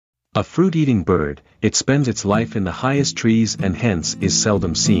A fruit-eating bird, it spends its life in the highest trees and hence is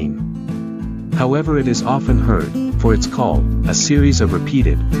seldom seen. However, it is often heard, for its call, a series of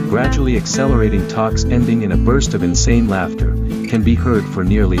repeated, gradually accelerating toks ending in a burst of insane laughter, can be heard for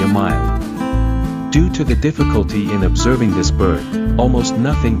nearly a mile. Due to the difficulty in observing this bird, almost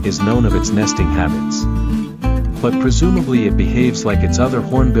nothing is known of its nesting habits. But presumably it behaves like its other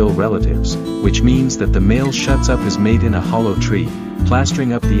hornbill relatives, which means that the male shuts up his mate in a hollow tree,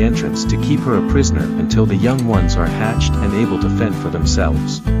 plastering up the entrance to keep her a prisoner until the young ones are hatched and able to fend for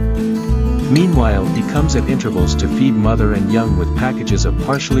themselves. Meanwhile, he comes at intervals to feed mother and young with packages of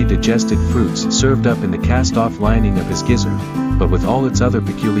partially digested fruits served up in the cast-off lining of his gizzard. But with all its other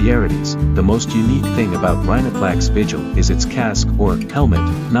peculiarities, the most unique thing about Rhinoplax vigil is its casque or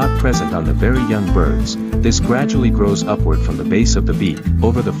helmet, not present on the very young birds. This gradually grows upward from the base of the beak,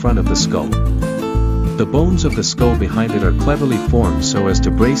 over the front of the skull. The bones of the skull behind it are cleverly formed so as to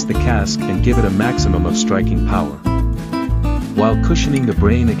brace the casque and give it a maximum of striking power, while cushioning the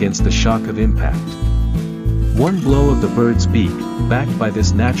brain against the shock of impact. One blow of the bird's beak, backed by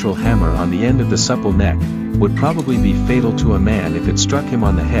this natural hammer on the end of the supple neck, would probably be fatal to a man if it struck him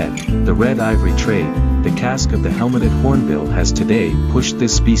on the head. The red ivory trade, the casque of the helmeted hornbill, has today pushed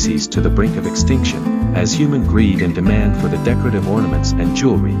this species to the brink of extinction, as human greed and demand for the decorative ornaments and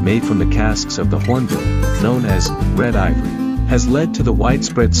jewelry made from the casques of the hornbill, known as red ivory, has led to the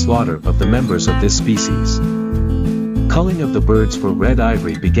widespread slaughter of the members of this species. Culling of the birds for red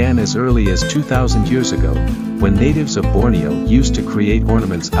ivory began as early as 2,000 years ago, when natives of Borneo used to create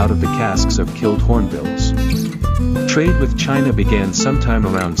ornaments out of the casques of killed hornbills. Trade with China began sometime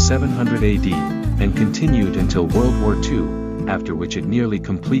around 700 AD, and continued until World War II, after which it nearly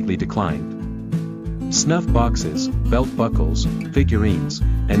completely declined. Snuff boxes, belt buckles, figurines,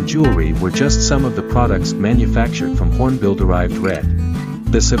 and jewelry were just some of the products manufactured from hornbill-derived red.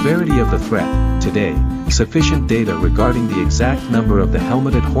 The severity of the threat, today, sufficient data regarding the exact number of the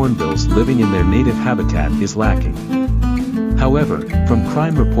helmeted hornbills living in their native habitat is lacking. However, from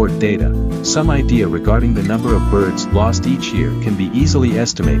crime report data, some idea regarding the number of birds lost each year can be easily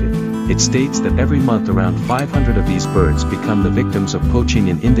estimated. It states that every month around 500 of these birds become the victims of poaching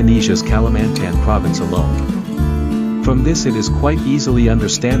in Indonesia's Kalimantan province alone. From this, it is quite easily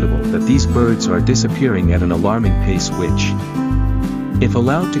understandable that these birds are disappearing at an alarming pace which, if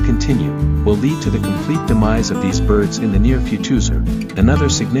allowed to continue, will lead to the complete demise of these birds in the near future. Another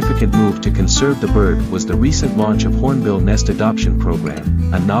significant move to conserve the bird was the recent launch of Hornbill Nest Adoption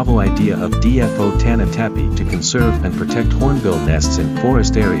Program, a novel idea of DFO Tanah Tapi to conserve and protect hornbill nests in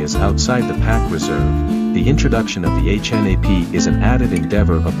forest areas outside the pack reserve. The introduction of the HNAP is an added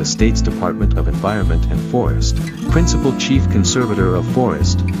endeavor of the state's Department of Environment and Forest. Principal Chief Conservator of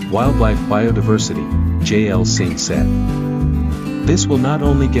Forest, Wildlife Biodiversity, J.L. Singh said. This will not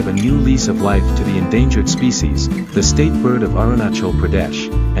only give a new lease of life to the endangered species, the state bird of Arunachal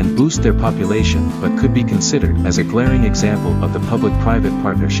Pradesh, and boost their population, but could be considered as a glaring example of the public-private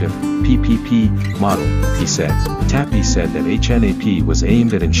partnership (PPP) model, he said. Tapi said that HNAP was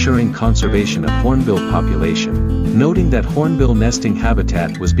aimed at ensuring conservation of hornbill population, noting that hornbill nesting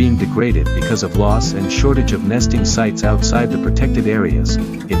habitat was being degraded because of loss and shortage of nesting sites outside the protected areas.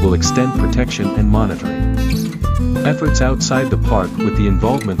 It will extend protection and monitoring efforts outside the park with the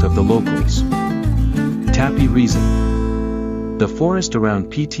involvement of the locals. Tapi reasoned. The forest around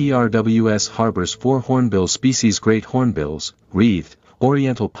PTRWS harbors 4 hornbill species: great hornbills, wreathed,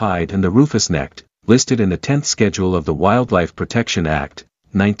 oriental pied and the rufous-necked, listed in the 10th schedule of the Wildlife Protection Act,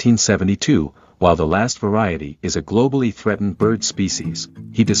 1972, while the last variety is a globally threatened bird species,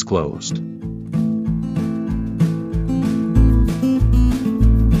 he disclosed.